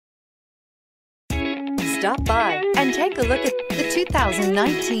Stop by and take a look at the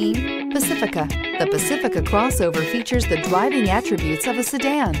 2019 Pacifica. The Pacifica crossover features the driving attributes of a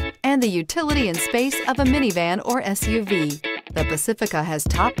sedan and the utility and space of a minivan or SUV. The Pacifica has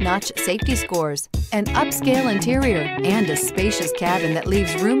top-notch safety scores, an upscale interior, and a spacious cabin that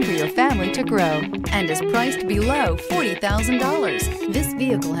leaves room for your family to grow, and is priced below $40,000. This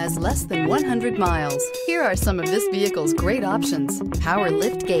vehicle has less than 100 miles. Here are some of this vehicle's great options: power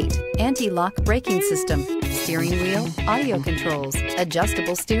liftgate, anti-lock braking system, steering wheel audio controls,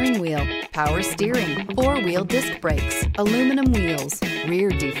 adjustable steering wheel, power steering, four-wheel disc brakes, aluminum wheels, rear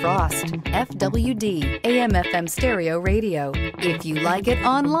defrost, FWD, AM/FM stereo radio. If you like it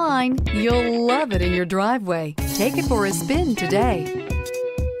online, you'll love it in your driveway. Take it for a spin today.